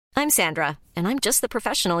I'm Sandra, and I'm just the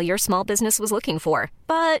professional your small business was looking for.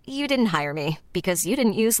 But you didn't hire me because you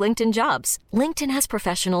didn't use LinkedIn Jobs. LinkedIn has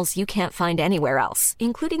professionals you can't find anywhere else,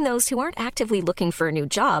 including those who aren't actively looking for a new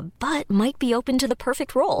job, but might be open to the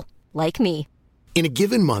perfect role, like me. In a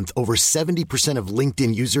given month, over 70% of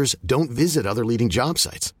LinkedIn users don't visit other leading job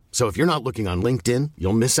sites. So if you're not looking on LinkedIn,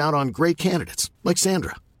 you'll miss out on great candidates like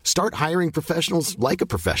Sandra. Start hiring professionals like a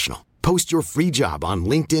professional. Post your free job on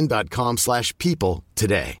linkedin.com/people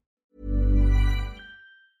today.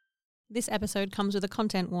 This episode comes with a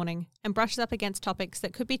content warning and brushes up against topics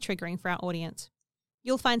that could be triggering for our audience.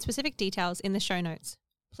 You'll find specific details in the show notes.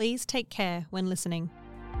 Please take care when listening.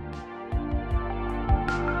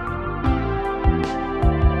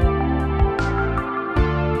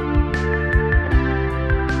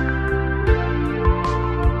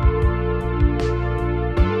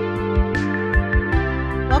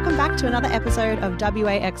 Welcome back to another episode of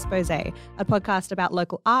WA Expose, a podcast about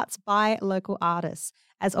local arts by local artists.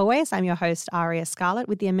 As always, I'm your host, Aria Scarlett,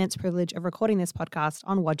 with the immense privilege of recording this podcast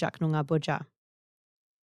on Wajak Noongar Budja.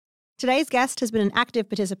 Today's guest has been an active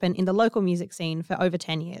participant in the local music scene for over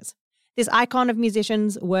 10 years. This icon of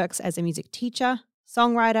musicians works as a music teacher,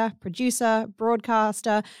 songwriter, producer,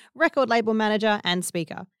 broadcaster, record label manager, and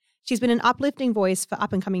speaker. She's been an uplifting voice for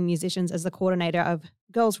up-and-coming musicians as the coordinator of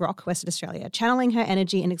Girls Rock Western Australia, channeling her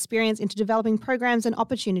energy and experience into developing programs and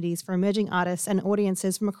opportunities for emerging artists and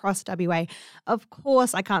audiences from across WA. Of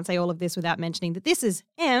course, I can't say all of this without mentioning that this is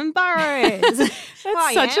Burrows.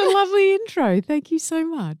 That's such a lovely intro. Thank you so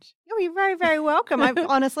much. Oh, you're very, very welcome. I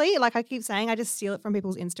honestly, like I keep saying, I just steal it from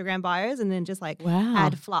people's Instagram bios and then just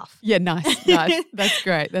add fluff. Yeah, nice. That's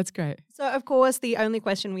great. That's great. So, of course, the only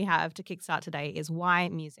question we have to kickstart today is why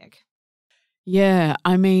music? Yeah,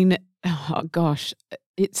 I mean, oh gosh,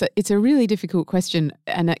 it's a really difficult question,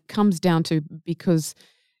 and it comes down to because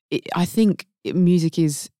I think music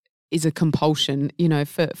is a compulsion. You know,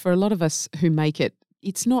 for a lot of us who make it,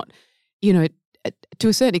 it's not, you know, to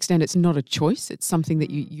a certain extent, it's not a choice. It's something that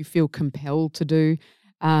you feel compelled to do.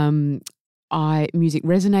 Music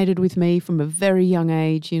resonated with me from a very young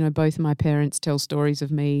age. You know, both of my parents tell stories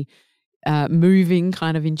of me moving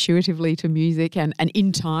kind of intuitively to music, and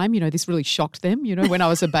in time, you know, this really shocked them. You know, when I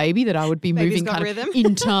was a baby, that I would be moving kind of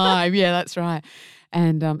in time. Yeah, that's right.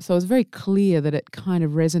 And so it was very clear that it kind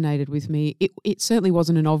of resonated with me. It certainly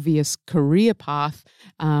wasn't an obvious career path,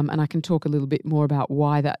 and I can talk a little bit more about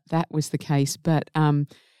why that was the case. But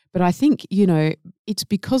I think, you know, it's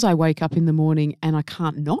because I wake up in the morning and I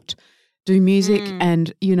can't not do music.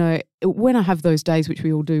 And, you know, when I have those days, which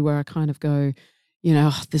we all do, where I kind of go, you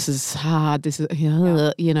know, oh, this is hard, this is,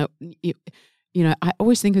 you know, I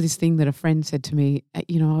always think of this thing that a friend said to me.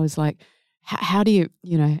 You know, I was like, how do you,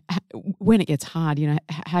 you know, when it gets hard, you know,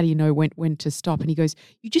 how do you know when to stop? And he goes,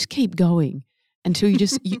 you just keep going until you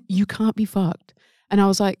just, you can't be fucked. And I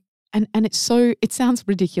was like, and it sounds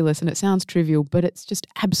ridiculous and it sounds trivial, but it's just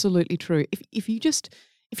absolutely true. If you just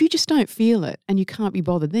don't feel it and you can't be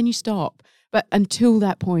bothered, then you stop. But until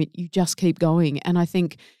that point, you just keep going. And I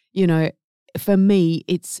think, you know, for me,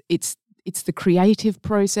 it's the creative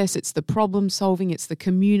process, it's the problem solving, it's the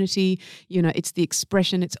community, you know, it's the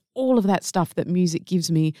expression, it's all of that stuff that music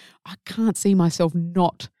gives me. I can't see myself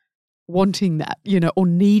not wanting that, you know, or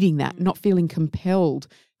needing that, not feeling compelled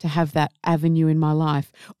to have that avenue in my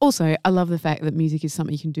life. Also, I love the fact that music is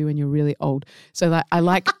something you can do when you're really old. So like,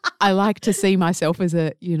 I like to see myself as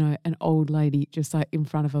a, you know, an old lady just like in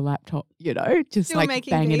front of a laptop, you know, just still like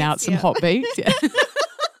banging beats, out some hot beats. Yeah.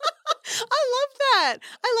 I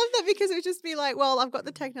love that because it would just be like, well, I've got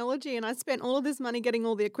the technology and I spent all of this money getting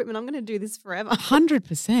all the equipment. I'm going to do this forever.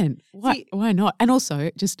 100%. Why not? And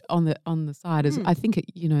also, just on the side, is I think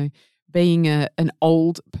you know, being an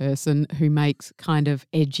old person who makes kind of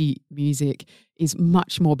edgy music is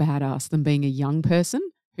much more badass than being a young person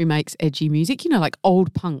who makes edgy music. You know, like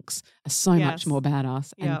old punks are so much more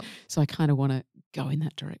badass, and so I kind of want to go in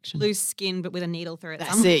that direction. Loose skin, but with a needle through it.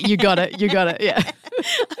 That's it. You got it. Yeah.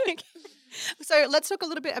 Okay. So let's talk a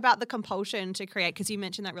little bit about the compulsion to create, because you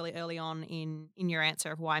mentioned that really early on in your answer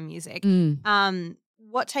of why music.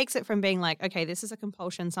 What takes it from being like, okay, this is a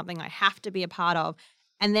compulsion, something I have to be a part of,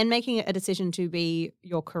 and then making it a decision to be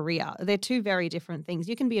your career? They're two very different things.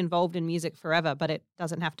 You can be involved in music forever, but it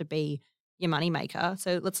doesn't have to be your moneymaker.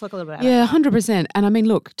 So let's talk a little bit about that. 100%. And I mean,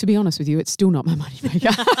 look, to be honest with you, it's still not my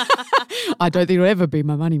moneymaker. I don't think it'll ever be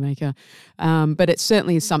my moneymaker. But it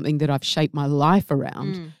certainly is something that I've shaped my life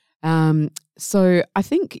around. So I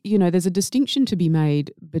think, you know, there's a distinction to be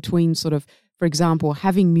made between sort of, for example,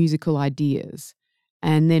 having musical ideas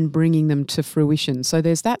and then bringing them to fruition. So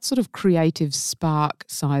there's that sort of creative spark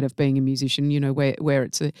side of being a musician, where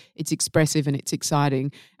it's expressive and it's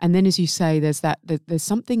exciting. And then, as you say, there's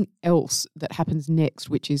something else that happens next,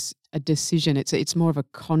 which is a decision. It's more of a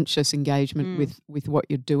conscious engagement with what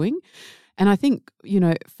you're doing. And I think,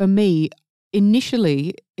 for me,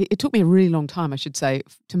 initially, it took me a really long time, I should say,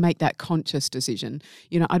 to make that conscious decision.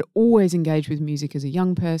 I'd always engaged with music as a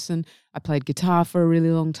young person. I played guitar for a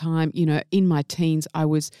really long time. In my teens, I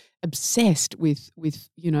was obsessed with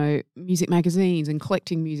music magazines and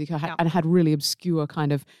collecting music. I had really obscure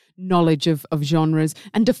kind of knowledge of genres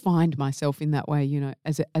and defined myself in that way,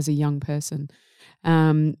 as a young person.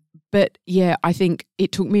 But yeah, I think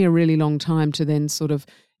it took me a really long time to then sort of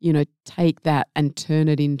take that and turn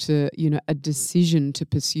it into, a decision to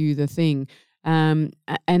pursue the thing. And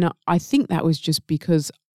I think that was just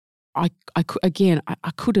because I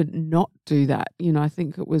couldn't not do that. I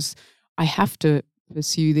think it was, I have to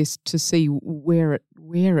pursue this to see where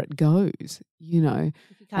it goes, If you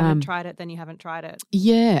haven't tried it, then you haven't tried it.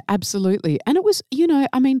 Yeah, absolutely. And it was,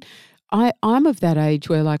 I'm of that age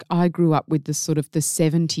where, like, I grew up with the sort of the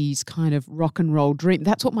 70s kind of rock and roll dream.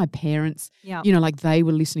 That's what my parents, they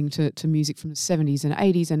were listening to music from the 70s and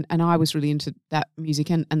 80s, and I was really into that music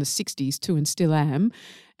and the 60s too, and still am.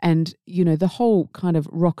 And, the whole kind of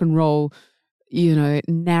rock and roll,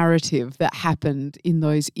 narrative that happened in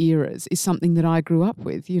those eras is something that I grew up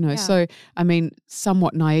with, So, I mean,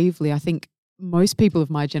 somewhat naively, I think most people of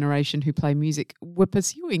my generation who play music were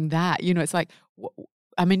pursuing that. It's like,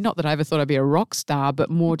 I mean, not that I ever thought I'd be a rock star, but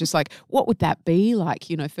more just like, what would that be like,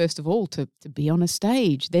 first of all, to be on a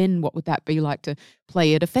stage? Then what would that be like to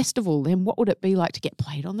play at a festival? Then what would it be like to get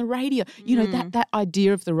played on the radio? That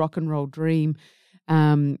idea of the rock and roll dream,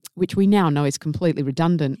 which we now know is completely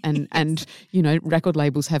redundant, and record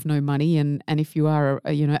labels have no money, and if you are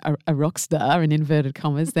a rock star in inverted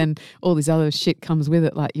commas, then all this other shit comes with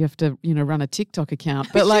it, like you have to run a TikTok account.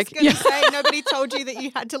 But like, say, nobody told you that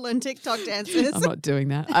you had to learn TikTok dances. I'm not doing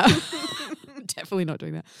that. Definitely not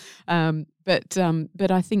doing that.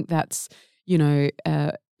 But I think that's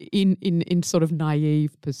in sort of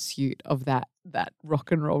naive pursuit of that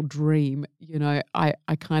rock and roll dream, I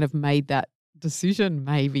kind of made that decision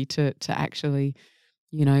maybe to actually,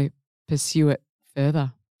 pursue it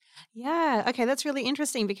further. Yeah. Okay. That's really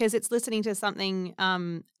interesting because it's listening to something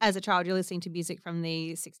as a child, you're listening to music from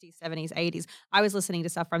the 60s, 70s, 80s. I was listening to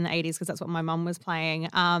stuff from the 80s because that's what my mum was playing.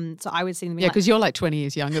 So I would sing them. Yeah, because you're like 20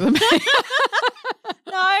 years younger than me.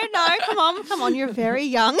 No. Come on. You're very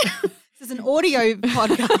young. This is an audio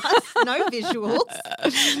podcast, no visuals.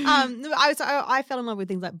 I fell in love with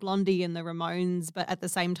things like Blondie and the Ramones, but at the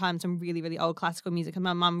same time, some really, really old classical music. And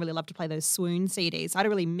my mum really loved to play those swoon CDs. So I had a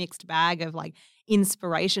really mixed bag of like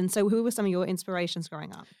inspiration. So who were some of your inspirations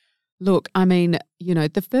growing up? Look, I mean,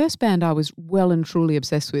 the first band I was well and truly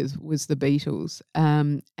obsessed with was the Beatles.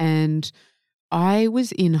 And I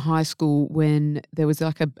was in high school when there was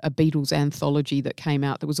like a Beatles anthology that came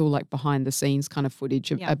out that was all like behind the scenes kind of footage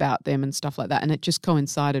about them and stuff like that. And it just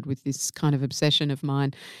coincided with this kind of obsession of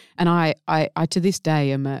mine. And I to this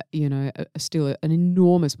day am still an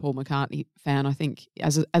enormous Paul McCartney fan. I think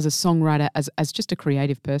as a songwriter, as just a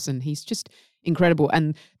creative person, he's just incredible.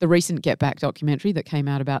 And the recent Get Back documentary that came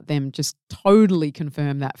out about them just totally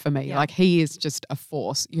confirmed that for me. Yeah. Like, he is just a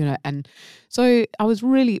force, and so I was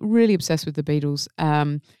really, really obsessed with the Beatles.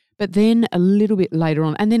 But then a little bit later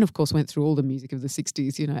on, and then of course went through all the music of the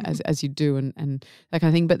 60s, as you do and that kind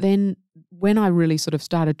of thing. But then when I really sort of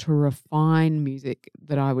started to refine music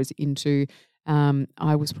that I was into,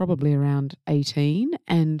 I was probably around 18,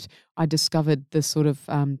 and I discovered the sort of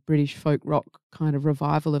British folk rock kind of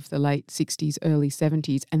revival of the late 60s, early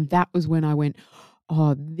 70s. And that was when I went,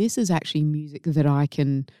 oh, this is actually music that I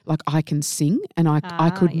can sing and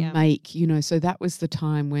I could make, So that was the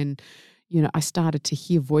time when, I started to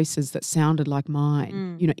hear voices that sounded like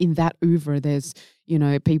mine. In that oeuvre, there's,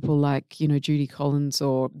 people like, Judy Collins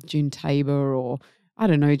or June Tabor or I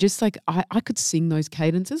don't know, just like I could sing those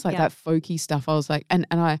cadences, like that folky stuff. I was like, and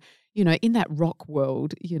I, in that rock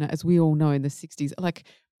world, as we all know in the 60s, like,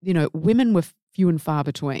 women were few and far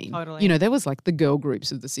between. Totally. There was like the girl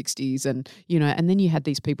groups of the 60s and, and then you had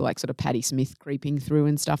these people like sort of Patti Smith creeping through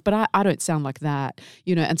and stuff. But I don't sound like that,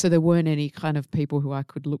 and so there weren't any kind of people who I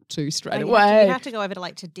could look to straight away. You have to go over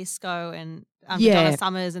to disco and Donna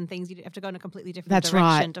Summers and things. You have to go in a completely different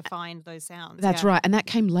direction to find those sounds. That's right. And that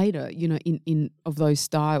came later, in of those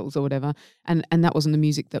styles or whatever. And that wasn't the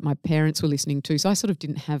music that my parents were listening to. So I sort of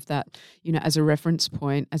didn't have that, as a reference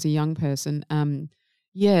point as a young person.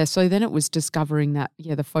 So then it was discovering that,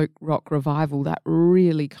 the folk rock revival that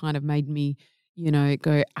really kind of made me,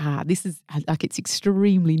 go, this is like it's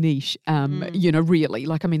extremely niche, really.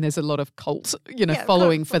 Like, I mean, there's a lot of cult,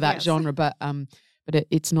 following for that genre, but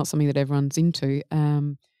it's not something that everyone's into.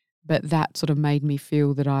 But that sort of made me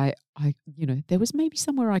feel that I there was maybe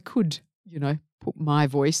somewhere I could, put my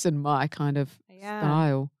voice and my kind of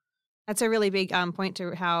style. That's a really big point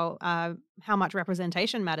to how much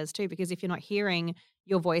representation matters too, because if you're not hearing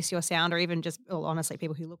your voice, your sound, or even just, honestly,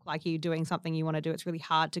 people who look like you doing something you want to do, it's really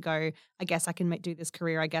hard to go, I guess I can do this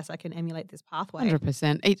career. I guess I can emulate this pathway.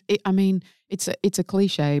 100%. I mean, it's a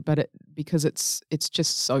cliche, but because it's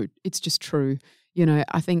just true.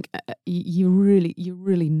 I think you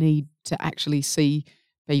really need to actually see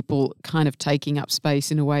people kind of taking up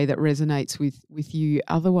space in a way that resonates with you.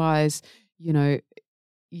 Otherwise,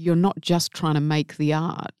 you're not just trying to make the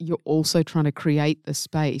art, you're also trying to create the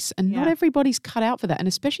space. And not everybody's cut out for that. And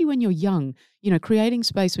especially when you're young, creating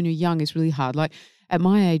space when you're young is really hard. Like at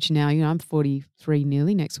my age now, I'm 43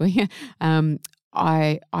 nearly next week.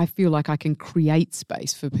 I feel like I can create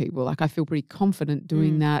space for people. Like I feel pretty confident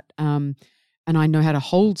doing that. And I know how to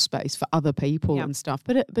hold space for other people and stuff.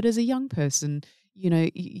 But as a young person,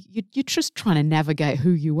 you're just trying to navigate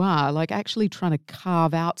who you are, like actually trying to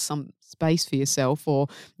carve out some space for yourself, or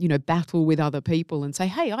battle with other people and say,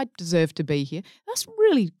 hey, I deserve to be here. That's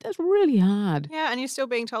really hard. Yeah, and you're still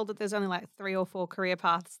being told that there's only like 3 or 4 career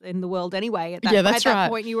paths in the world anyway. At that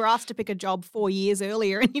point, you were asked to pick a job 4 years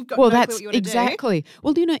earlier, and you've got no clue what you want to do. Exactly.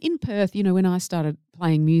 Well, in Perth, when I started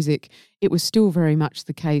playing music, it was still very much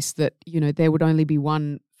the case that there would only be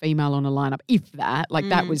one female on a lineup, if that, like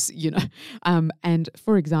that was, and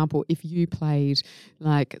for example, if you played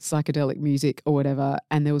like psychedelic music or whatever,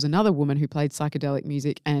 and there was another woman who played psychedelic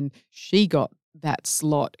music and she got that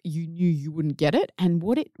slot, you knew you wouldn't get it. And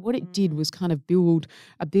what it did was kind of build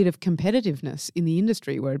a bit of competitiveness in the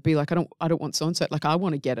industry, where it'd be like, I don't want so-and-so, like I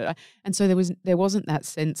want to get it. And so there wasn't that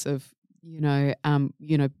sense of,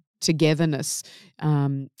 togetherness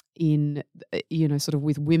in sort of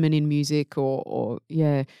with women in music or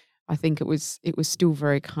I think it was still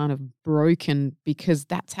very kind of broken, because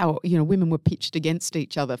that's how women were pitched against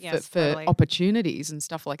each other for opportunities and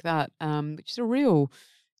stuff like that, which is a real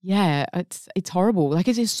it's horrible. Like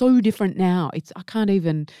it is so different now. I can't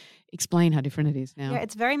even explain how different it is now. Yeah,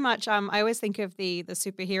 it's very much I always think of the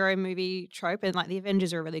superhero movie trope, and like the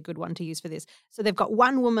Avengers are a really good one to use for this. So they've got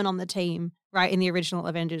one woman on the team, right, in the original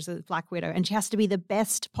Avengers, the Black Widow, and she has to be the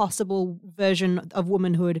best possible version of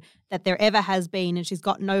womanhood that there ever has been, and she's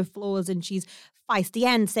got no flaws, and she's feisty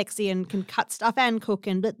and sexy and can cut stuff and cook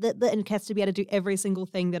and has to be able to do every single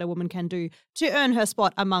thing that a woman can do to earn her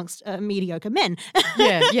spot amongst mediocre men.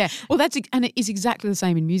 Yeah. Well, and it is exactly the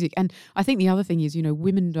same in music. And I think the other thing is,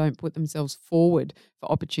 women don't put themselves forward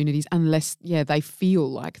for opportunities unless, they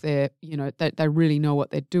feel like they're, they really know what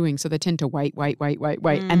they're doing. So they tend to wait.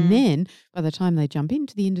 And then by the time they jump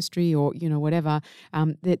into the industry or, whatever,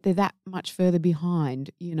 they're that much further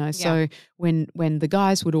behind, So when the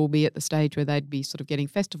guys would all be at the stage where they'd be sort of getting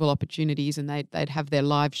festival opportunities and they'd have their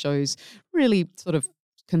live shows really sort of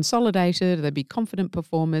consolidated, they'd be confident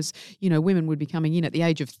performers, women would be coming in at the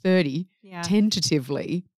age of 30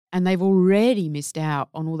 tentatively, and they've already missed out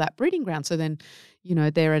on all that breeding ground. So then,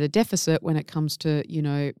 they're at a deficit when it comes to,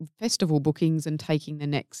 festival bookings and taking the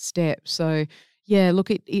next step. So yeah, look,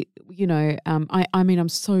 I mean, I'm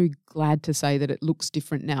so glad to say that it looks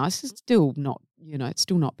different now. It's still not, it's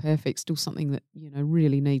still not perfect, still something that,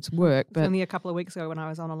 really needs work. But only a couple of weeks ago when I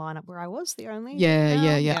was on a lineup where I was the only.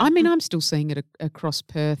 Yeah. I mean, I'm still seeing it across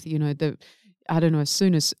Perth, I don't know, as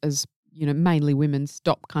soon as mainly women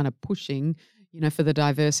stop kind of pushing, for the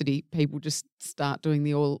diversity, people just start doing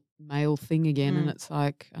the all male thing again. And it's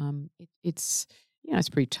like, it's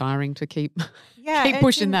pretty tiring to keep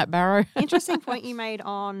pushing that barrow. Interesting point you made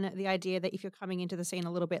on the idea that if you're coming into the scene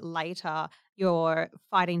a little bit later, you're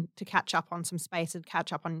fighting to catch up on some space and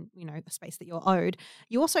catch up on, the space that you're owed.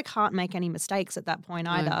 You also can't make any mistakes at that point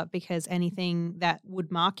either, because anything that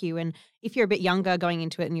would mark you, and if you're a bit younger going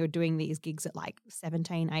into it and you're doing these gigs at like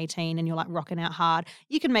 17, 18 and you're like rocking out hard,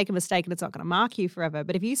 you can make a mistake and it's not going to mark you forever.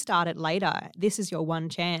 But if you start it later, this is your one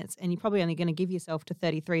chance, and you're probably only going to give yourself to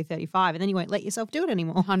 33, 35, and then you won't let yourself do it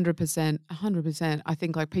anymore. 100%. I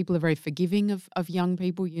think like people are very forgiving of young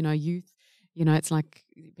people, youth. It's like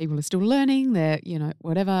people are still learning, they're,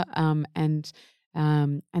 whatever. And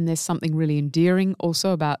there's something really endearing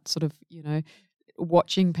also about sort of,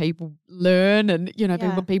 watching people learn and,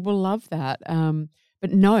 people love that.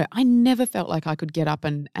 But no, I never felt like I could get up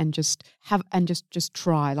and just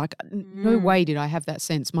try. Like no way did I have that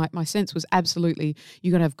sense. My sense was absolutely,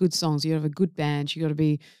 you got to have good songs, you got to have a good band, you got to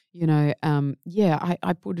be,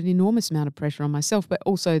 I put an enormous amount of pressure on myself, but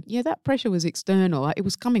also, that pressure was external. It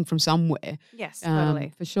was coming from somewhere. Yes,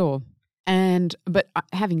 totally. For sure. But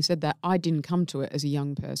having said that, I didn't come to it as a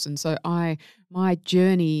young person. So my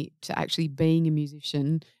journey to actually being a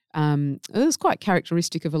musician, it was quite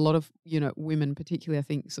characteristic of a lot of, women, particularly I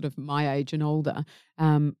think sort of my age and older,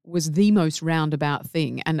 was the most roundabout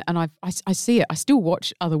thing. And I see it. I still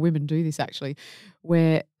watch other women do this actually,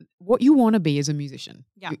 where what you want to be as a musician,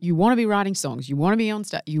 you want to be writing songs, you want to be on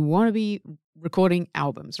stage, you want to be recording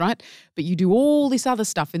albums, right? But you do all this other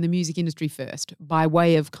stuff in the music industry first by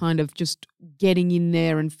way of kind of just getting in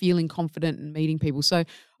there and feeling confident and meeting people. So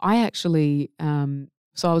I actually, I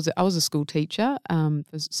was a school teacher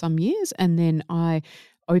for some years, and then I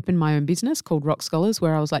opened my own business called Rock Scholars,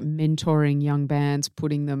 where I was like mentoring young bands,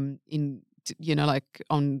 putting them in,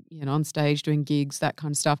 on stage, doing gigs, that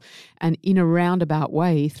kind of stuff. And in a roundabout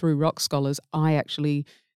way through Rock Scholars, I actually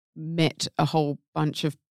met a whole bunch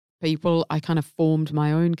of people. I kind of formed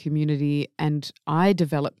my own community, and I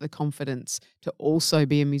developed the confidence to also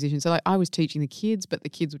be a musician. So like I was teaching the kids, but the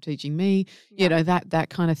kids were teaching me, that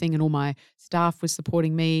kind of thing. And all my staff was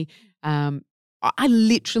supporting me. I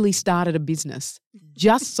literally started a business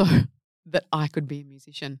just so that I could be a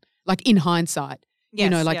musician. Like in hindsight,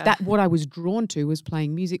 that what I was drawn to was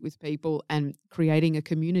playing music with people and creating a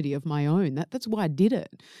community of my own. That's why I did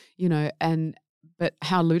it, But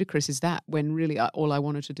how ludicrous is that when really all I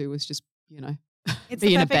wanted to do was just, it's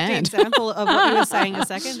be in a band. It's a perfect example of what you were saying a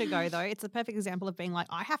second ago, though. It's a perfect example of being like,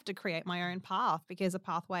 I have to create my own path because a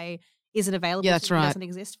pathway isn't available. Yeah, that's to me, right. doesn't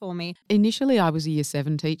exist for me. Initially, I was a Year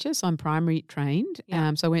 7 teacher, so I'm primary trained.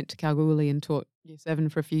 Yeah. So I went to Kalgoorlie and taught Year 7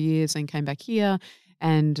 for a few years and came back here.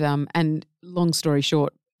 And long story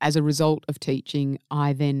short, as a result of teaching,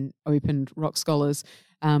 I then opened Rock Scholars,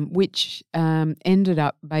 which ended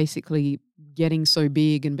up basically getting so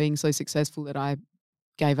big and being so successful that I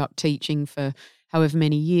gave up teaching for however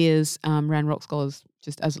many years, ran Rock Scholars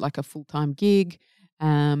just as like a full-time gig.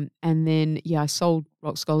 And then, I sold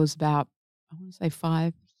Rock Scholars about, I want to say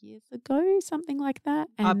 5 years ago, something like that.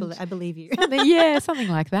 And I believe you. something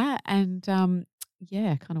like that. And, kind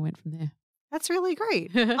of went from there. That's really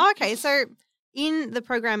great. Okay, so in the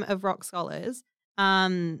program of Rock Scholars,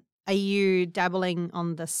 are you dabbling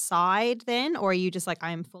on the side then, or are you just like,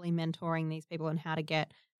 I am fully mentoring these people on how to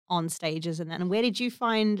get on stages and that? And where did you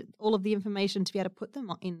find all of the information to be able to put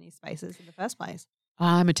them in these spaces in the first place?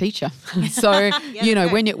 I'm a teacher. So,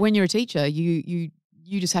 when you're a teacher, you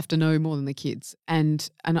just have to know more than the kids. And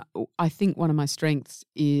I think one of my strengths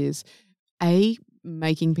is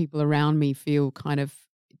making people around me feel kind of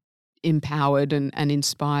empowered and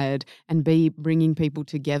inspired, and B, bringing people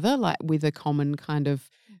together like with a common kind of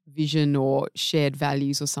vision or shared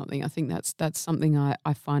values or something. I think that's something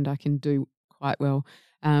I find I can do quite well.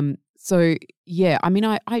 So yeah, I mean,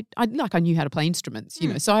 I knew how to play instruments,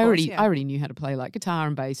 so I already knew how to play like guitar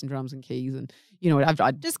and bass and drums and keys, and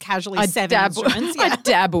I just casually instruments. I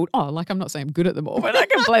dabbled. Oh, like I'm not saying I'm good at them all, but I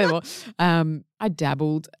can play them all. I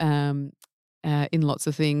dabbled in lots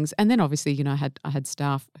of things, and then obviously I had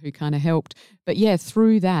staff who kind of helped. But yeah,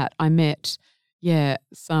 through that I met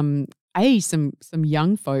some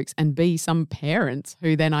young folks, and B, some parents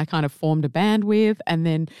who then I kind of formed a band with. And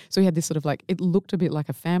then, so we had this sort of like, it looked a bit like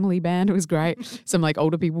a family band. It was great. Some like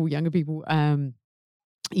older people, younger people. And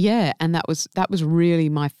that was really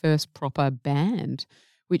my first proper band,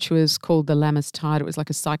 which was called the Lammas Tide. It was like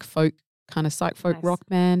a psych folk nice. Rock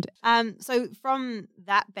band. So from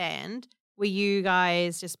that band, were you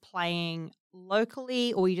guys just playing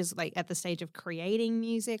locally, or were you just like at the stage of creating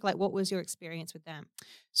music? Like, what was your experience with them?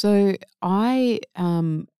 So I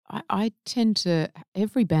tend to,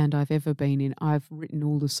 every band I've ever been in, I've written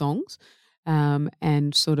all the songs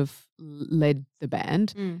and sort of led the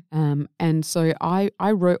band. And so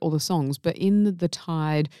I wrote all the songs, but in the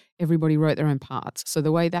Tide, everybody wrote their own parts. So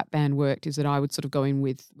the way that band worked is that I would sort of go in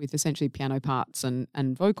with essentially piano parts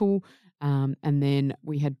and vocal, and then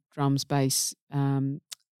we had drums, bass,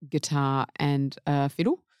 guitar and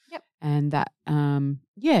fiddle. Yep. And that, and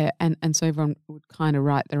so everyone would kind of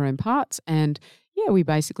write their own parts, and we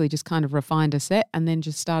basically just kind of refined a set and then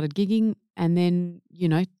just started gigging, and then,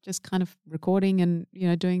 just kind of recording and,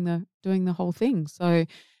 doing the whole thing. So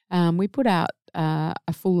we put out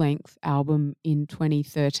a full-length album in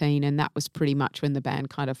 2013, and that was pretty much when the band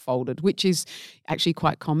kind of folded, which is actually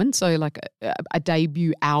quite common. So like a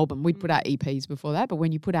debut album, we'd put out EPs before that, but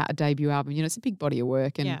when you put out a debut album, it's a big body of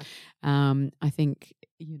work, and I think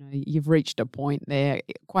you've reached a point there.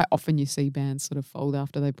 Quite often you see bands sort of fold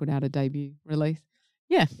after they put out a debut release.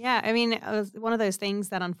 Yeah. Yeah. I mean, it was one of those things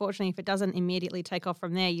that unfortunately, if it doesn't immediately take off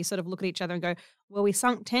from there, you sort of look at each other and go, well, we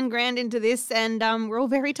sunk 10 grand into this and we're all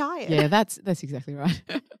very tired. Yeah, that's exactly right.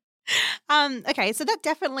 Okay. So that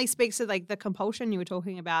definitely speaks to like the compulsion you were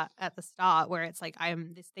talking about at the start, where it's like, I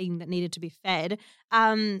am this thing that needed to be fed.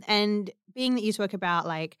 And being that you talk about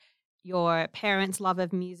like your parents' love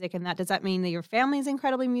of music and that, does that mean that your family is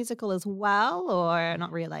incredibly musical as well, or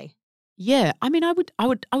not really? Yeah, I mean, I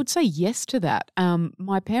would say yes to that.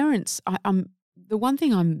 My parents, the one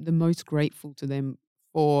thing I'm the most grateful to them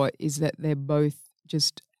for is that they're both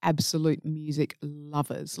just absolute music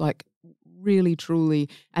lovers, like really, truly,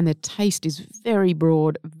 and their taste is very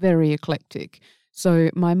broad, very eclectic.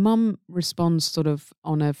 So my mum responds sort of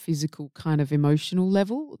on a physical kind of emotional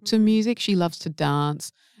level to music. She loves to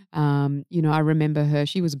dance. I remember her,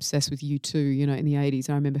 she was obsessed with U2, in the 80s.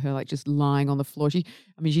 I remember her like just lying on the floor.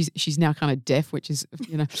 She's now kind of deaf, which is,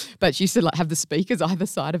 but she used to like have the speakers either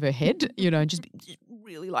side of her head, and just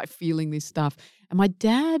really like feeling this stuff. And my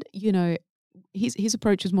dad, his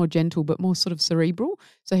approach was more gentle, but more sort of cerebral.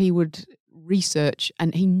 So he would research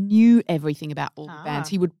and he knew everything about all the bands.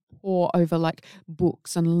 He would pore over like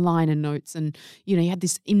books and liner notes and, he had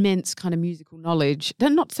this immense kind of musical knowledge.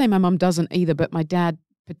 Not to say my mum doesn't either, but my dad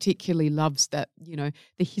particularly loves that, the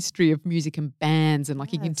history of music and bands, and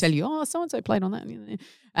like he can tell you, oh, so-and-so played on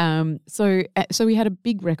that. So we had a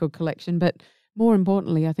big record collection, but more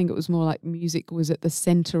importantly, I think it was more like music was at the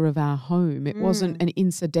center of our home. It wasn't an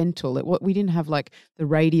incidental. We didn't have like the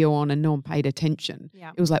radio on and no one paid attention.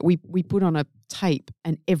 Yeah. It was like we put on a tape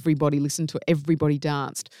and everybody listened to it, everybody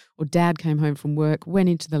danced. Or Dad came home from work, went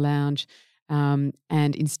into the lounge, and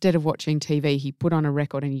instead of watching TV, he put on a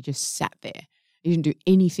record and he just sat there. He didn't do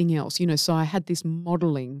anything else, so I had this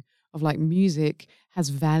modeling of like music has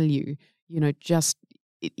value, just,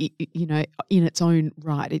 in its own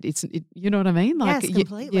right. It's you know what I mean? Like, yes,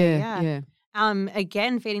 completely. Yeah.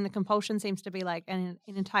 Again, feeding the compulsion seems to be like an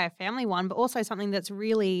entire family one, but also something that's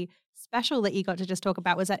really special that you got to just talk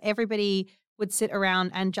about was that everybody would sit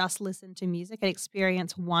around and just listen to music and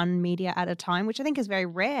experience one media at a time, which I think is very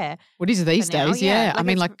rare. What is it these days? Yeah.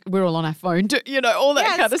 Like like we're all on our phone, all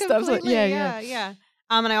that kind of stuff. So, yeah.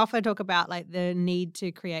 And I often talk about like the need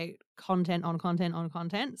to create content on content on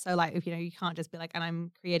content. So like if you can't just be like, and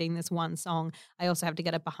I'm creating this one song, I also have to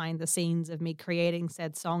get a behind the scenes of me creating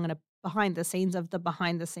said song and a behind the scenes of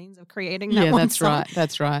creating that one song.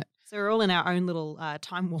 That's right. So we're all in our own little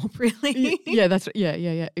time warp, really.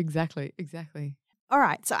 Yeah. Exactly. All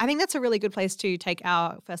right. So I think that's a really good place to take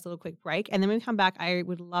our first little quick break. And then when we come back, I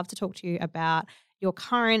would love to talk to you about your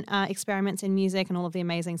current experiments in music and all of the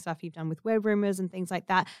amazing stuff you've done with Word Rumors and things like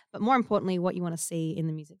that. But more importantly, what you want to see in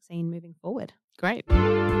the music scene moving forward. Great.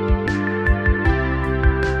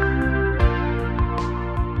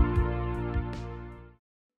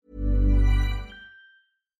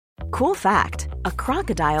 Cool fact, a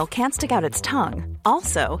crocodile can't stick out its tongue.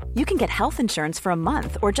 Also, you can get health insurance for a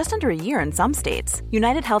month or just under a year in some states.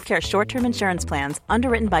 United Healthcare short-term insurance plans,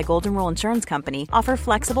 underwritten by Golden Rule Insurance Company, offer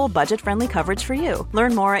flexible, budget-friendly coverage for you.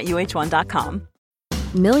 Learn more at uh1.com.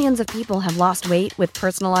 Millions of people have lost weight with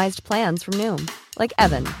personalized plans from Noom. Like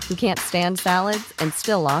Evan, who can't stand salads and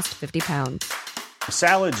still lost 50 pounds.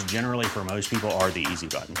 Salads generally for most people are the easy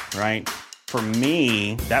button, right? For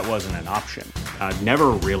me, that wasn't an option. I never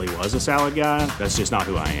really was a salad guy. That's just not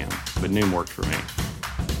who I am. But Noom worked for me.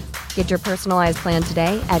 Get your personalized plan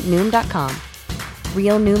today at Noom.com.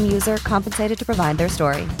 Real Noom user compensated to provide their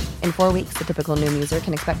story. In 4 weeks, the typical Noom user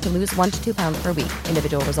can expect to lose 1 to 2 pounds per week.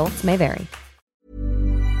 Individual results may vary.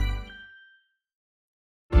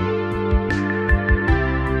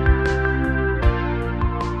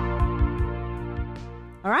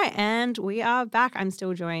 All right, and we are back. I'm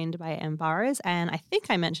still joined by Burrows, and I think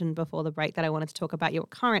I mentioned before the break that I wanted to talk about your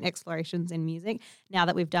current explorations in music. Now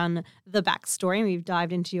that we've done the backstory and we've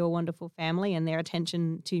dived into your wonderful family and their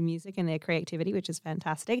attention to music and their creativity, which is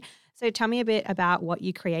fantastic. So tell me a bit about what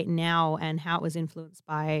you create now and how it was influenced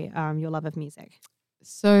by your love of music.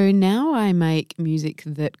 So now I make music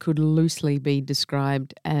that could loosely be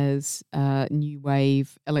described as new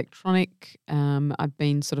wave electronic. I've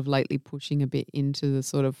been sort of lately pushing a bit into the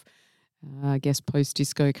sort of, I guess,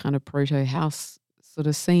 post-disco kind of proto-house sort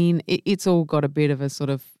of scene. It's all got a bit of a sort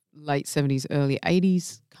of late 70s, early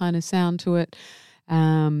 80s kind of sound to it.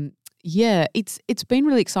 it's been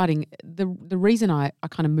really exciting. The reason I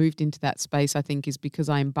kind of moved into that space, I think, is because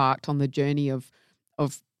I embarked on the journey of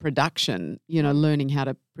production, learning how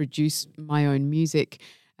to produce my own music.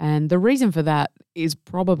 And the reason for that is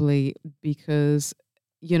probably because,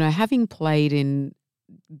 having played in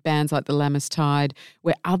bands like the Lammas Tide,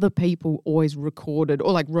 where other people always recorded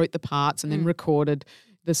or like wrote the parts and then recorded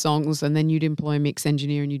the songs, and then you'd employ a mix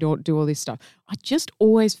engineer and you'd do all this stuff. I just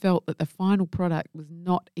always felt that the final product was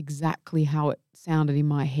not exactly how it sounded in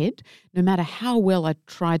my head. No matter how well I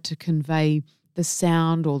tried to convey the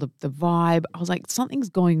sound or the vibe, I was like, something's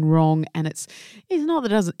going wrong. And it's not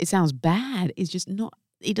that it sounds bad. It's just not,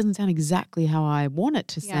 it doesn't sound exactly how I want it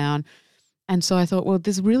to sound. And so I thought, well,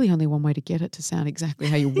 there's really only one way to get it to sound exactly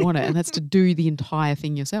how you want it, and that's to do the entire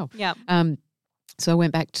thing yourself. Yeah. So I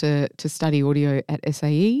went back to study audio at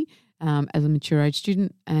SAE as a mature age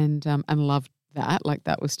student, and loved that. Like,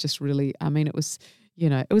 that was just really, it was,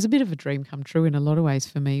 it was a bit of a dream come true in a lot of ways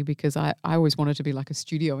for me, because I always wanted to be like a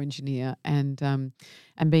studio engineer, and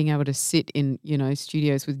being able to sit in,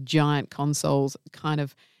 studios with giant consoles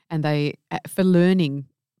and they, for learning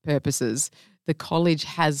purposes, the college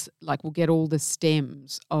will get all the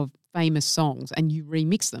stems of famous songs and you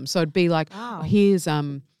remix them. So it'd be like, here's,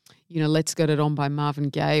 Let's Get It On by Marvin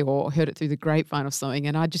Gaye, or Heard It Through the Grapevine or something.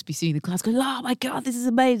 And I'd just be sitting in the class going, oh my God, this is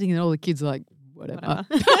amazing. And all the kids are like, whatever.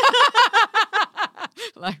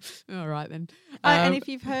 Like, all right then. And if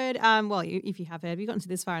you've heard, if you have heard, if you've gotten to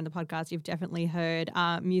this far in the podcast, you've definitely heard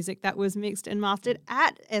music that was mixed and mastered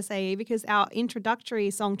at SAE, because our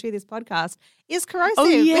introductory song to this podcast is Corrosive. Oh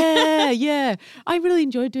yeah. I really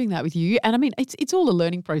enjoyed doing that with you, and it's all a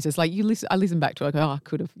learning process. Like, I listen back to it, I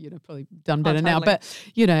could have probably done better now, but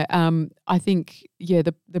I think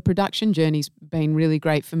the production journey's been really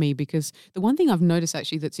great for me, because the one thing I've noticed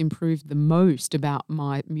actually that's improved the most about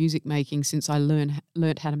my music making since I learned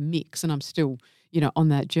how to mix, and I'm still on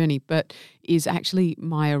that journey, but is actually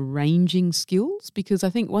my arranging skills. Because I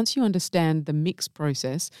think once you understand the mix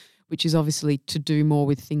process, which is obviously to do more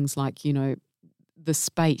with things like the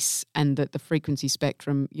space and the frequency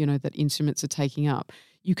spectrum that instruments are taking up,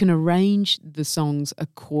 you can arrange the songs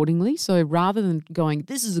accordingly. So rather than going,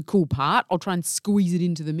 this is a cool part, I'll try and squeeze it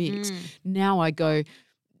into the mix. Now I go,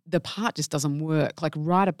 the part just doesn't work. Like,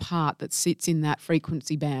 write a part that sits in that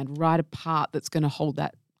frequency band, write a part that's going to hold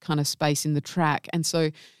that kind of space in the track. And so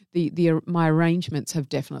my arrangements have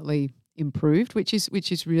definitely improved, which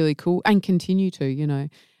is really cool, and continue to,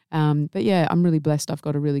 But yeah, I'm really blessed. I've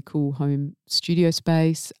got a really cool home studio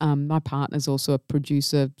space. My partner's also a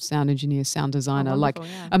producer, sound engineer, sound designer,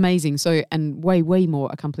 amazing. So, and way, way more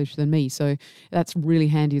accomplished than me. So that's really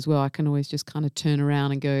handy as well. I can always just kind of turn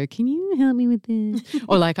around and go, can you help me with this?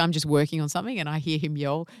 Or like, I'm just working on something and I hear him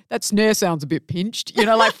yell, that snare sounds a bit pinched,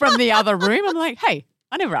 like from the other room. I'm like, hey,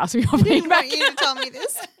 I never asked for your feedback. I didn't want you to tell me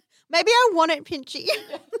this. Maybe I want it pinchy.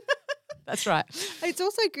 That's right. It's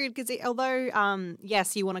also good because although,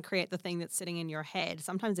 yes, you want to create the thing that's sitting in your head,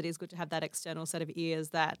 sometimes it is good to have that external set of ears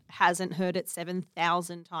that hasn't heard it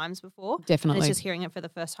 7,000 times before. Definitely. And it's just hearing it for the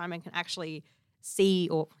first time and can actually see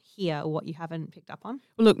or hear what you haven't picked up on.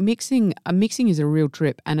 Well, look, mixing is a real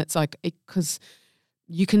trip, and it's like, because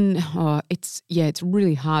you can, it's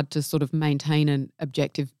really hard to sort of maintain an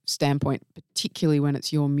objective standpoint, particularly when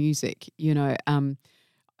it's your music,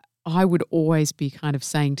 I would always be kind of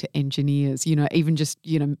saying to engineers, even just,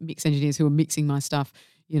 mix engineers who are mixing my stuff,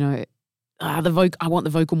 I want the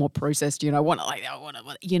vocal more processed, you're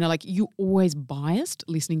always biased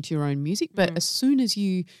listening to your own music. But as soon as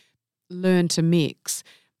you learn to mix,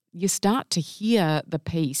 you start to hear the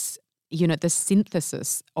piece, the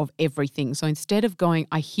synthesis of everything. So instead of going,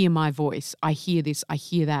 I hear my voice, I hear this, I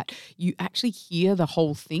hear that, you actually hear the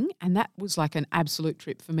whole thing. And that was like an absolute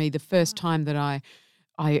trip for me. The first time that I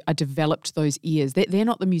developed those ears. They're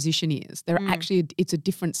not the musician ears. They're actually, it's a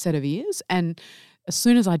different set of ears. And as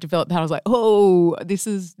soon as I developed that, I was like, oh, this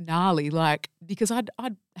is gnarly. Like, because I'd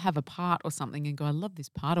have a part or something and go, I love this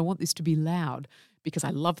part. I want this to be loud because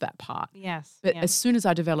I love that part. Yes. But as soon as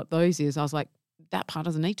I developed those ears, I was like, that part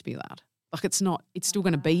doesn't need to be loud. Like, it's still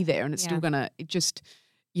going to be there, and it's still going to,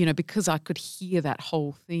 because I could hear that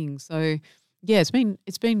whole thing. So yeah, it's been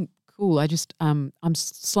cool. I just I'm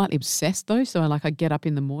slightly obsessed though. So I get up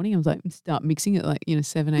in the morning, I was like, start mixing at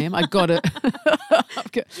 7 a.m. I got it.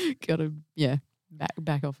 I've got to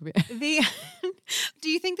back off a bit. Do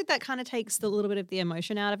you think that kind of takes a little bit of the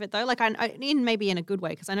emotion out of it though? Like, maybe in a good way,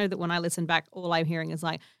 because I know that when I listen back, all I'm hearing is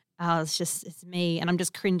like it's me, and I'm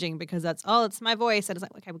just cringing because it's my voice. And it's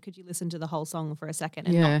like, okay, well, could you listen to the whole song for a second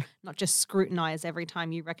and not just scrutinize every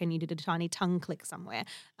time you reckon you did a tiny tongue click somewhere?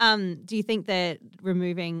 Do you think that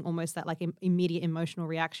removing almost that like immediate emotional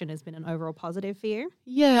reaction has been an overall positive for you?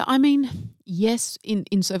 Yeah, I mean, yes.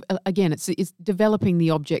 So again, it's developing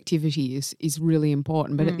the objectivity is really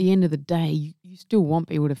important. But at the end of the day, you still want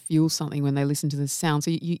people to feel something when they listen to the sound.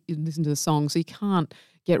 So you listen to the song, so you can't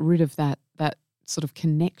get rid of that sort of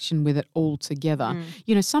connection with it altogether.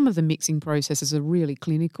 Some of the mixing processes are really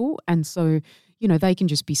clinical, and so they can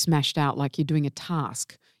just be smashed out like you're doing a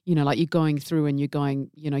task. Like you're going through and you're going,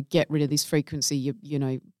 get rid of this frequency.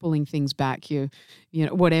 You're pulling things back. You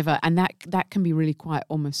whatever, and that can be really quite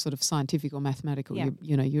almost sort of scientific or mathematical.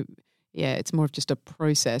 Yeah. It's more of just a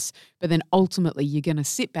process. But then ultimately, you're going to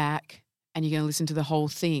sit back and you're going to listen to the whole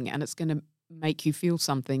thing, and it's going to make you feel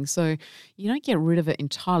something. So you don't get rid of it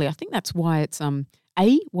entirely. I think that's why it's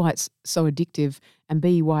A, why it's so addictive, and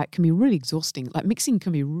B, why it can be really exhausting. Like mixing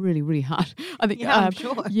can be really, really hard. I think I'm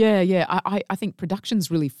sure. Yeah. I think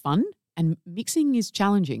production's really fun and mixing is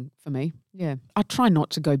challenging for me. Yeah. I try not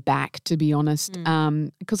to go back, to be honest,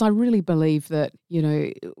 because I really believe that,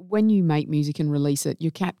 when you make music and release it,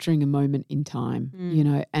 you're capturing a moment in time,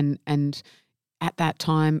 and at that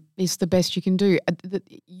time, it's the best you can do.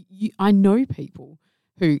 I know people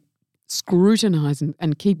who scrutinize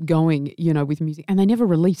and keep going, with music, and they never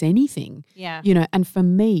release anything. Yeah. And for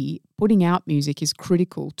me, putting out music is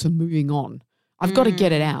critical to moving on. I've got to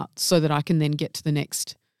get it out so that I can then get to the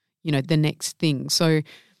next thing. So,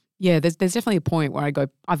 yeah, there's definitely a point where I go,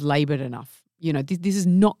 I've laboured enough. This is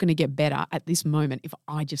not going to get better at this moment if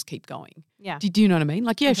I just keep going. Yeah. Do you know what I mean?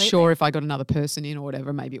 Like, yeah, Completely. Sure, if I got another person in or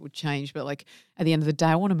whatever, maybe it would change. But like at the end of the day,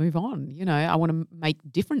 I want to move on. I want to make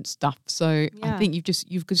different stuff. So I think you've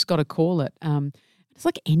just got to call it. It's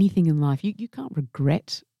like anything in life. You can't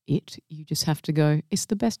regret it. You just have to go, it's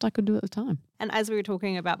the best I could do at the time. And as we were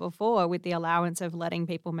talking about before, with the allowance of letting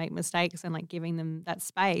people make mistakes and like giving them that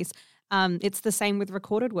space, it's the same with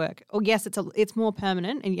recorded work. Or yes, it's more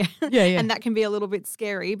permanent, and and that can be a little bit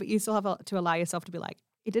scary, but you still have to allow yourself to be like,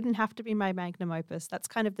 it didn't have to be my magnum opus. That's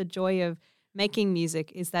kind of the joy of making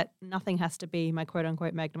music, is that nothing has to be my quote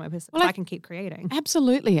unquote magnum opus. Well, I can keep creating.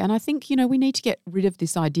 Absolutely. And I think, we need to get rid of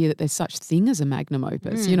this idea that there's such thing as a magnum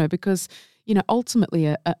opus, because, ultimately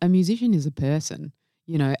a musician is a person,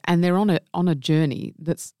 and they're on a journey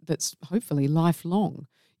that's hopefully lifelong,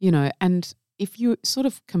 and if you sort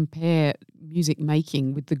of compare music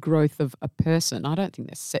making with the growth of a person, I don't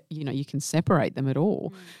think you can separate them at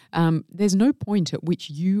all. There's no point at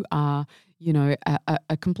which you are,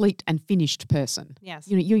 a complete and finished person. Yes.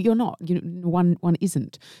 You're not. One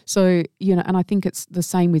isn't. So, and I think it's the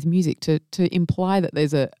same with music to imply that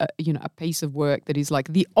there's a piece of work that is like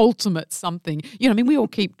the ultimate something. We all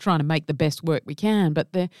keep trying to make the best work we can, but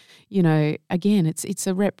again, it's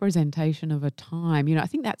a representation of a time. I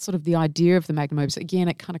think that's sort of the idea of the magnum opus. Again,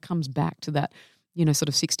 it kind of comes back to that, sort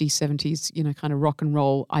of 60s, 70s, kind of rock and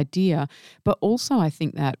roll idea. But also I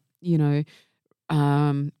think that,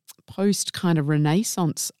 post kind of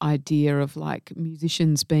Renaissance idea of like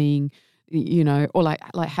musicians being, or like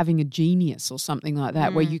having a genius or something like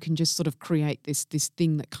that, where you can just sort of create this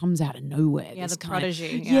thing that comes out of nowhere. Yeah, the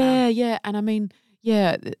prodigy. Yeah. And I mean,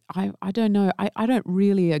 I don't know. I don't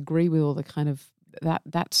really agree with all the kind of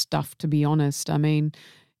that stuff, to be honest. I mean,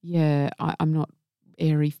 I'm not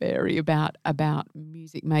airy-fairy about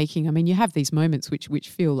music making. I mean, you have these moments which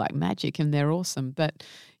feel like magic and they're awesome, but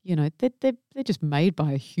they're just made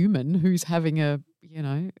by a human who's having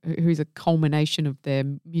who's a culmination of their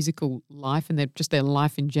musical life and their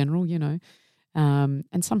life in general, and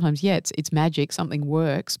sometimes it's magic, something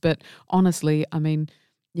works, but honestly, I mean,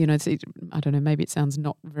 I don't know, maybe it sounds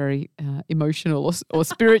not very emotional or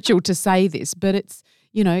spiritual to say this, but it's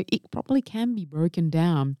it probably can be broken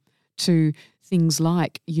down to things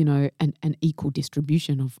like, an equal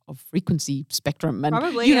distribution of frequency spectrum. And,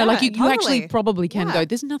 probably, you totally. actually probably can go,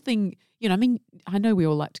 there's nothing, I mean, I know we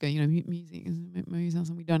all like to go, music is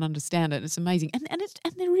something we don't understand it. It's amazing. And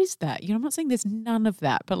there is that, I'm not saying there's none of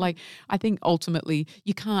that, but like, I think ultimately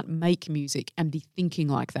you can't make music and be thinking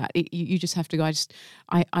like that. You just have to go,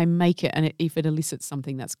 I make it, and if it elicits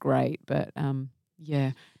something, that's great. But,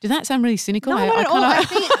 yeah. Does that sound really cynical? No, not at all.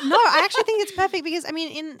 I actually think it's perfect because, I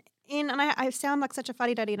mean, and I sound like such a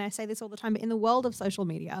fuddy-duddy and I say this all the time, but in the world of social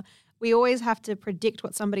media, we always have to predict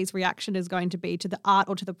what somebody's reaction is going to be to the art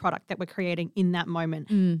or to the product that we're creating in that moment,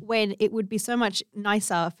 when it would be so much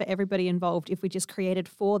nicer for everybody involved if we just created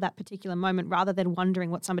for that particular moment rather than wondering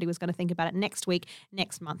what somebody was going to think about it next week,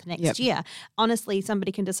 next month, next year. Honestly,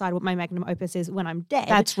 somebody can decide what my magnum opus is when I'm dead.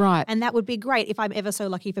 That's right. And that would be great if I'm ever so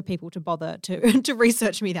lucky for people to bother to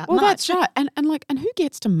research me that much. Well, that's right. And who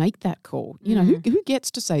gets to make that call? You know, who gets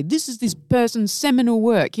to say, this is this person's seminal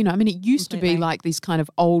work? You know, I mean, it used to be like these kind of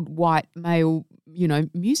old white male, you know,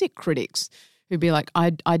 music critics who'd be like,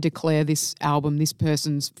 I declare this album this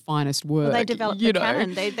person's finest work. Well, they developed the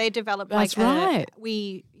canon. They developed That's right.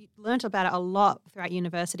 We learnt about it a lot throughout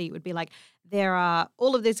university. It would be like, there are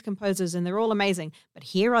all of these composers and they're all amazing, but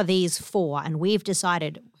here are these 4 and we've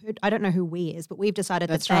decided, I don't know who we is, but we've decided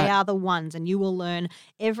that they are the ones, and you will learn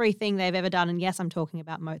everything they've ever done. And yes, I'm talking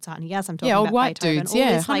about Mozart, and yes, I'm talking about old white Beethoven.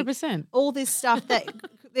 dudes, all this, 100%. All this stuff that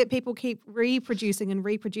that people keep reproducing and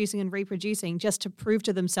reproducing and reproducing just to prove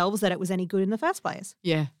to themselves that it was any good in the first place.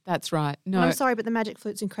 Yeah, that's right. No, and I'm sorry, but the magic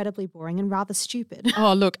flute's incredibly boring and rather stupid.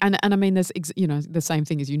 Oh, look, and I mean, there's, you know, the same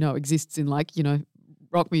thing as exists in, like, you know,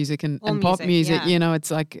 rock music and pop music. You know,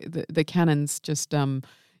 it's like the canons just,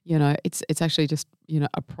 you know, it's actually just, you know,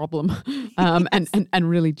 a problem, and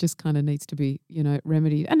really just kind of needs to be, you know,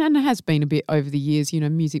 remedied. And it has been a bit over the years. You know,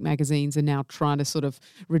 music magazines are now trying to sort of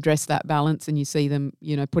redress that balance, and you see them,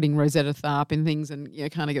 you know, putting Rosetta Tharpe in things, and you're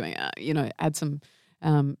kind of going, you know, add some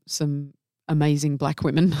amazing black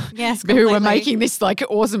women who were making this like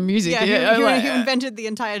awesome music. Yeah, who invented the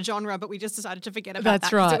entire genre, but we just decided to forget about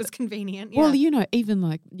that because it was convenient. Yeah. Well, you know, even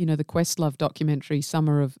like, you know, the Questlove documentary,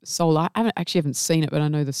 Summer of Soul, I haven't seen it, but I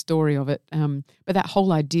know the story of it. But that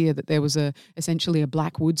whole idea that there was essentially a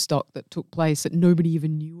black Woodstock that took place that nobody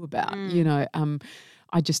even knew about, you know,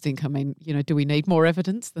 I just think, I mean, you know, do we need more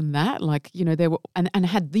evidence than that? Like, you know, there were and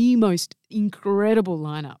had the most incredible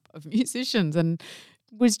lineup of musicians, and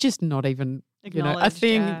was just not even, you know, a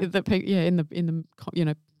thing that people, in the you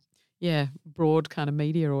know, broad kind of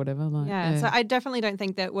media or whatever. Like, so I definitely don't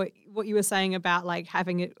think that what you were saying about like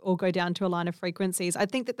having it all go down to a line of frequencies, I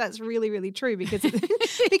think that that's really, really true because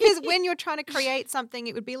because when you're trying to create something,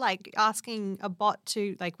 it would be like asking a bot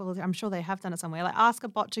to, like, well, I'm sure they have done it somewhere, like ask a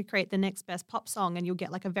bot to create the next best pop song and you'll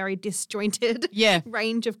get like a very disjointed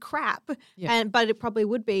range of crap. But it probably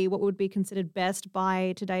would be what would be considered best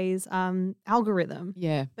by today's algorithm.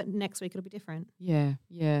 Yeah. But next week it'll be different. Yeah.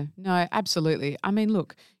 No, absolutely. I mean,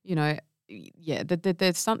 look, you know,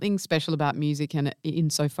 there's something special about music, and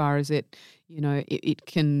insofar as it, you know, it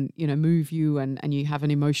can, you know, move you and you have an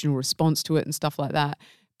emotional response to it and stuff like that.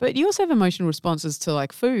 But you also have emotional responses to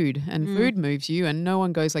like food, and food moves you, and no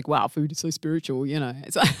one goes like, wow, food is so spiritual, you know.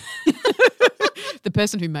 It's like the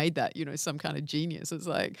person who made that, you know, some kind of genius. It's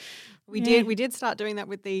like we did start doing that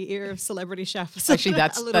with the era of Celebrity Chef. Actually,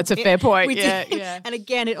 that's a fair point. We did. And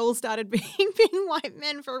again, it all started being white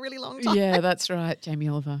men for a really long time. Yeah, that's right. Jamie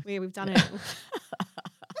Oliver. We've done it.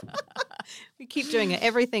 We keep doing it.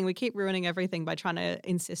 Everything. We keep ruining everything by trying to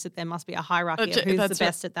insist that there must be a hierarchy of who's the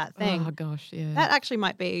best at that thing. Oh, gosh, yeah. That actually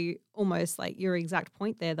might be almost like your exact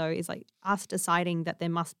point there, though, is like us deciding that there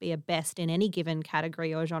must be a best in any given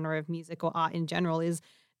category or genre of music or art in general is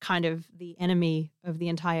kind of the enemy of the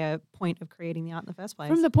entire point of creating the art in the first place.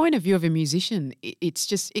 From the point of view of a musician, it's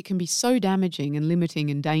just, it can be so damaging and limiting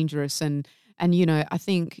and dangerous. And you know, I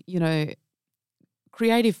think, you know,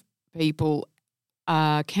 creative people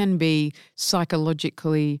can be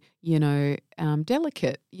psychologically, you know,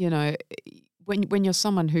 delicate. You know, when you're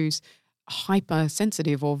someone who's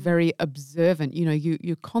hypersensitive or very observant, you know,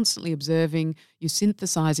 you're constantly observing, you're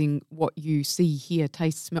synthesizing what you see, hear,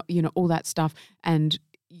 taste, smell, you know, all that stuff, and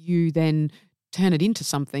you then turn it into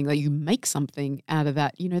something, like you make something out of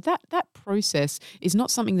that. You know, that process is not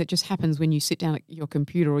something that just happens when you sit down at your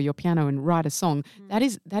computer or your piano and write a song. That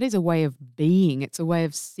is a way of being. It's a way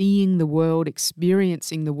of seeing the world,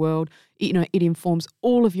 experiencing the world. You know, it informs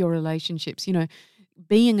all of your relationships. You know,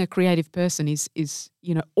 being a creative person is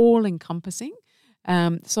you know, all encompassing.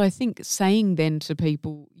 So I think saying then to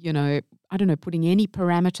people, you know, I don't know, putting any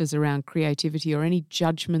parameters around creativity or any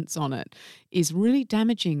judgments on it is really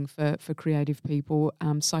damaging for creative people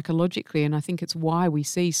psychologically. And I think it's why we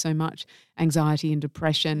see so much anxiety and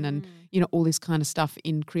depression and, you know, all this kind of stuff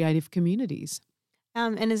in creative communities.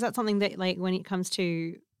 And is that something that, like, when it comes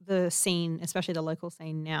to the scene, especially the local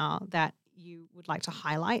scene now, that you would like to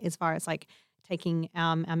highlight as far as like taking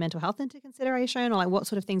our mental health into consideration, or like what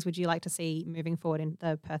sort of things would you like to see moving forward in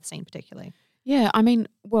the Perth scene particularly? Yeah, I mean,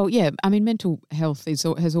 mental health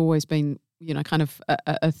has always been, you know, kind of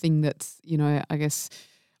a thing that's, you know, I guess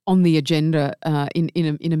on the agenda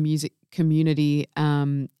in a music community,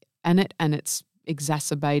 and it's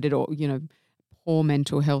exacerbated, or, poor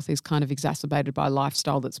mental health is kind of exacerbated by a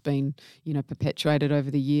lifestyle that's been, perpetuated over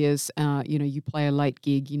the years. You play a late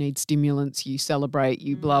gig, you need stimulants, you celebrate,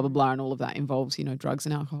 you blah, blah, blah, and all of that involves, drugs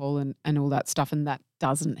and alcohol and all that stuff, and that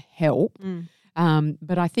doesn't help.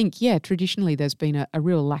 But I think, traditionally there's been a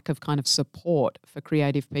real lack of kind of support for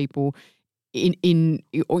creative people in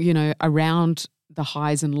around the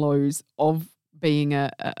highs and lows of being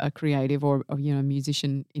a creative or a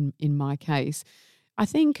musician in my case. I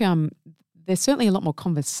think there's certainly a lot more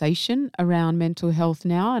conversation around mental health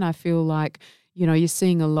now, and I feel like, you're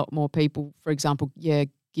seeing a lot more people, for example,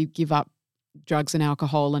 give up drugs and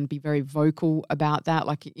alcohol and be very vocal about that.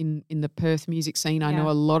 Like in the Perth music scene, I know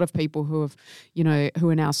a lot of people who have, who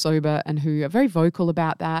are now sober and who are very vocal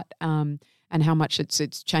about that, and how much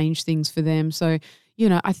it's changed things for them. So,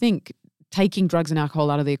 I think taking drugs and alcohol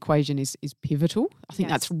out of the equation is pivotal. I think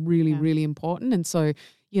that's really, really important. And so,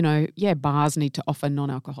 bars need to offer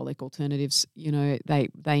non-alcoholic alternatives.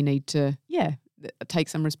 They need to, take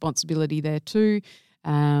some responsibility there too.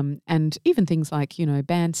 And even things like,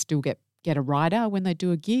 bands still get a rider when they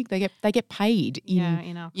do a gig. They get paid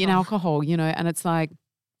in alcohol, and it's like,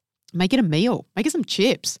 make it a meal, make it some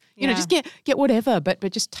chips, just get whatever, but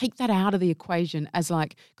just take that out of the equation as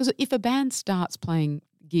like, because if a band starts playing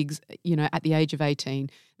gigs, at the age of 18,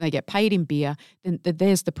 they get paid in beer, then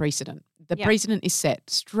there's the precedent. The precedent is set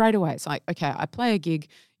straight away. It's like, okay, I play a gig,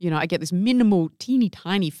 I get this minimal, teeny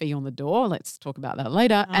tiny fee on the door. Let's talk about that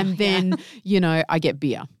later. And then, I get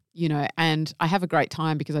beer, and I have a great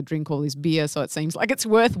time because I drink all this beer. So it seems like it's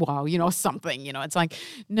worthwhile, or something, it's like,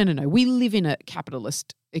 no. We live in a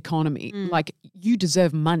capitalist economy. Like, you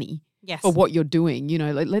deserve money. Yes. For what you're doing,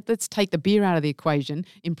 let's take the beer out of the equation,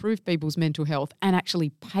 improve people's mental health, and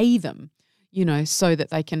actually pay them, so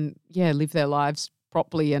that they can, live their lives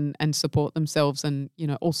properly and support themselves, and,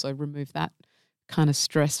 also remove that kind of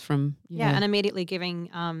stress from, and immediately giving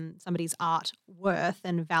somebody's art worth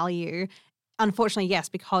and value. Unfortunately, yes,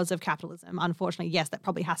 because of capitalism. Unfortunately, yes, that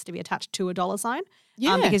probably has to be attached to a dollar sign.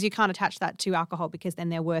 Because you can't attach that to alcohol, because then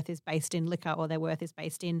their worth is based in liquor, or their worth is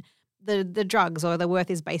based in the drugs, or their worth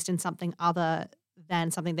is based in something other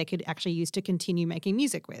than something they could actually use to continue making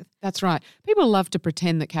music with. That's right. People love to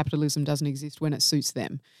pretend that capitalism doesn't exist when it suits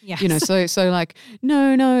them. Yes. So like,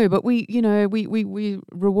 no, but we're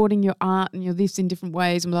rewarding your art and this in different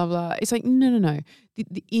ways and blah, blah. It's like, no.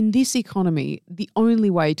 In this economy, the only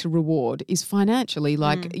way to reward is financially,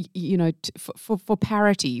 like, for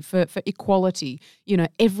parity, for equality.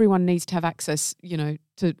 Everyone needs to have access,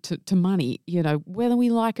 to money, whether we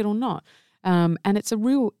like it or not. And it's a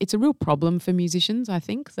real problem for musicians, I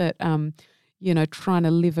think, that, trying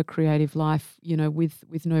to live a creative life,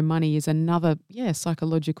 with no money is another,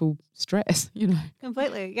 psychological stress,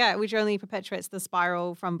 Completely, which only perpetuates the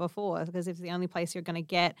spiral from before, because if the only place you're going to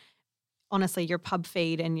get, honestly, your pub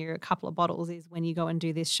feed and your couple of bottles is when you go and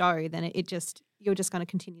do this show, then you're just going to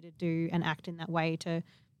continue to do and act in that way to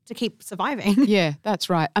keep surviving. Yeah, that's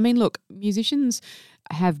right. I mean, look, musicians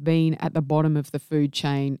have been at the bottom of the food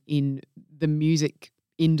chain in the music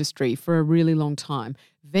industry for a really long time.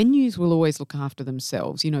 Venues will always look after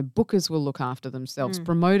themselves. Bookers will look after themselves.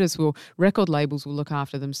 Record labels will look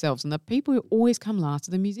after themselves. And the people who always come last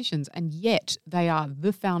are the musicians, and yet they are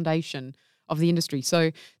the foundation of the industry.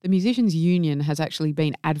 So the Musicians Union has actually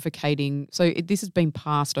been advocating, this has been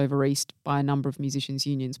passed over East by a number of musicians'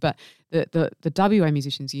 unions, but the WA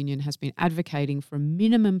Musicians Union has been advocating for a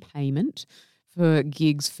minimum payment for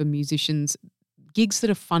gigs for musicians, gigs that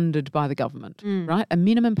are funded by the government, right? A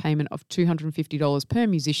minimum payment of $250 per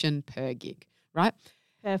musician per gig, right?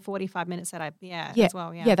 Per 45-minute setup, as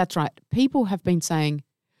well, Yeah, that's right. People have been saying,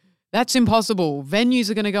 that's impossible. Venues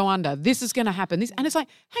are going to go under. This is going to happen. And it's like,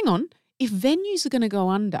 hang on. If venues are going to go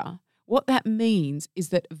under, what that means is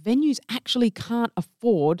that venues actually can't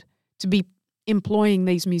afford to be employing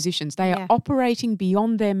these musicians. They are operating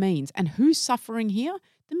beyond their means. And who's suffering here?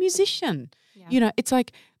 The musician. Yeah. It's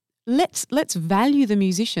like, let's value the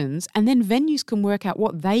musicians, and then venues can work out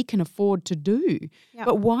what they can afford to do. Yeah.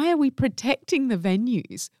 But why are we protecting the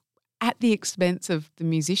venues at the expense of the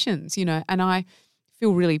musicians? And I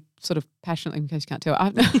feel really sort of passionately, in case you can't tell,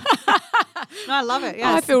 No, I love it,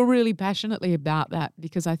 yes. I feel really passionately about that,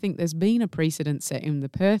 because I think there's been a precedent set in the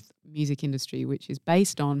Perth music industry which is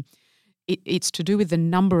based on, it's to do with the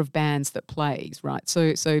number of bands that plays, right?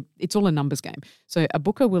 So it's all a numbers game. So a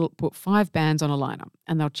booker will put 5 bands on a lineup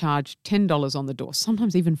and they'll charge $10 on the door,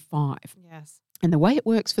 sometimes even $5. Yes. And the way it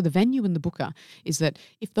works for the venue and the booker is that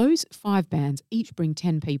if those 5 bands each bring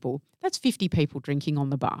 10 people, that's 50 people drinking on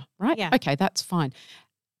the bar, right? Yeah. Okay, that's fine.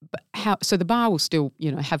 So the bar will still,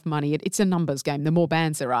 have money. It's a numbers game. The more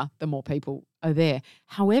bands there are, the more people are there.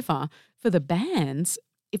 However, for the bands,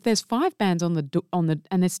 if there's 5 bands on the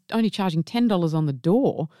and they're only charging $10 on the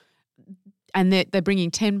door, and they're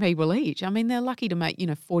bringing 10 people each. I mean, they're lucky to make,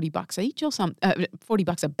 $40 each or something,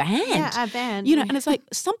 $40 a band. Yeah, a band. And it's like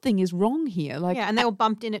something is wrong here. Like, and they all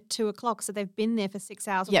bumped in at 2:00, so they've been there for 6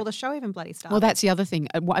 hours before the show even bloody started. Well, that's the other thing.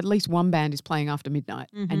 At least one band is playing after midnight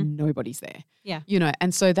and nobody's there. Yeah.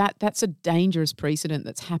 And so that's a dangerous precedent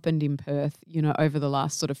that's happened in Perth, over the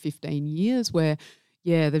last sort of 15 years where,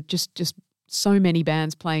 they've just so many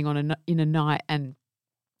bands playing in a night and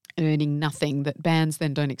earning nothing that bands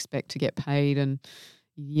then don't expect to get paid. And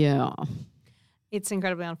it's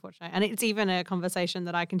incredibly unfortunate. And it's even a conversation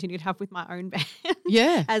that I continue to have with my own band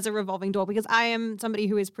as a revolving door, because I am somebody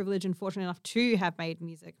who is privileged and fortunate enough to have made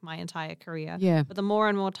music my entire career. Yeah. But the more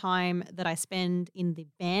and more time that I spend in the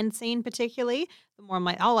band scene particularly, the more I'm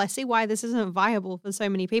like, I see why this isn't viable for so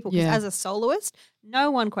many people. Because as a soloist,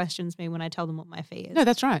 no one questions me when I tell them what my fee is. No,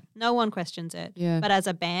 that's right. No one questions it. Yeah. But as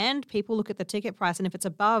a band, people look at the ticket price, and if it's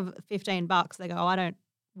above $15, they go,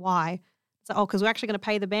 why? So, because we're actually going to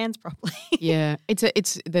pay the bands properly.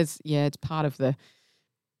 It's part of the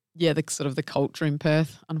sort of the culture in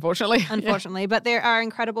Perth, unfortunately. Unfortunately, but there are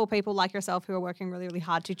incredible people like yourself who are working really, really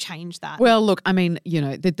hard to change that. Well, look, I mean,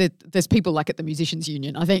 there's people like at the Musicians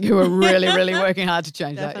Union, I think, who are really, really working hard to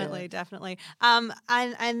change that. Definitely. And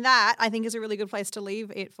that I think is a really good place to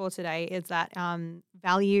leave it for today. Is that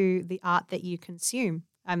value the art that you consume.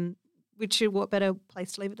 What better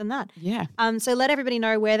place to leave it than that? Yeah. So let everybody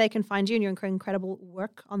know where they can find you and your incredible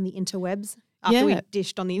work on the interwebs after we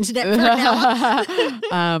dished on the internet for an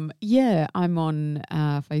hour. I'm on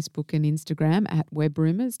Facebook and Instagram at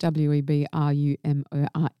Webrumors,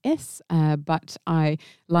 WEBRUMORS. But I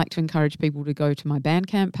like to encourage people to go to my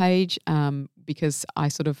Bandcamp page because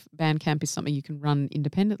Bandcamp is something you can run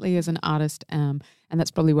independently as an artist, and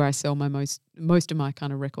that's probably where I sell my most of my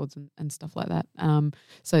kind of records and stuff like that.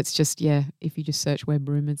 So it's just, if you just search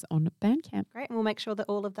Webrumors on Bandcamp. Great, and we'll make sure that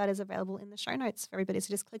all of that is available in the show notes for everybody.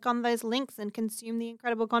 So just click on those links and consume the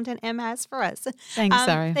incredible content Em has for us. Thanks,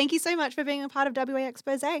 Sarah. Thank you so much for being a part of WA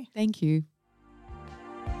Expose. Thank you.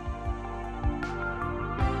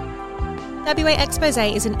 WA Expose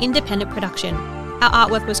is an independent production. Our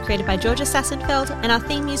artwork was created by Georgia Sassenfeld, and our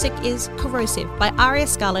theme music is Corrosive by Aria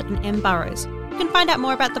Scarlett and M. Burrows. You can find out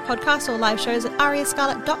more about the podcast or live shows at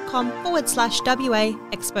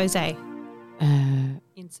ariascarlett.com/WA Expose.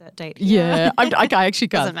 Insert date. Yeah, I actually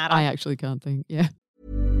can't. Doesn't matter. I actually can't think. Yeah.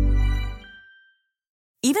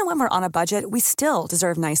 Even when we're on a budget, we still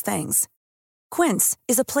deserve nice things. Quince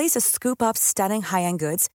is a place to scoop up stunning high-end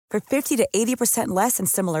goods for 50 to 80% less than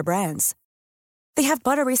similar brands. They have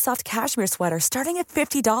buttery soft cashmere sweaters starting at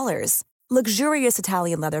 $50, luxurious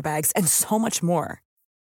Italian leather bags, and so much more.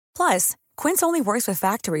 Plus, Quince only works with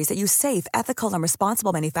factories that use safe, ethical, and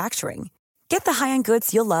responsible manufacturing. Get the high-end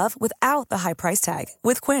goods you'll love without the high price tag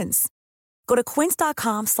with Quince. Go to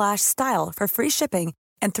quince.com/style for free shipping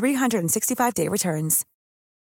and 365-day returns.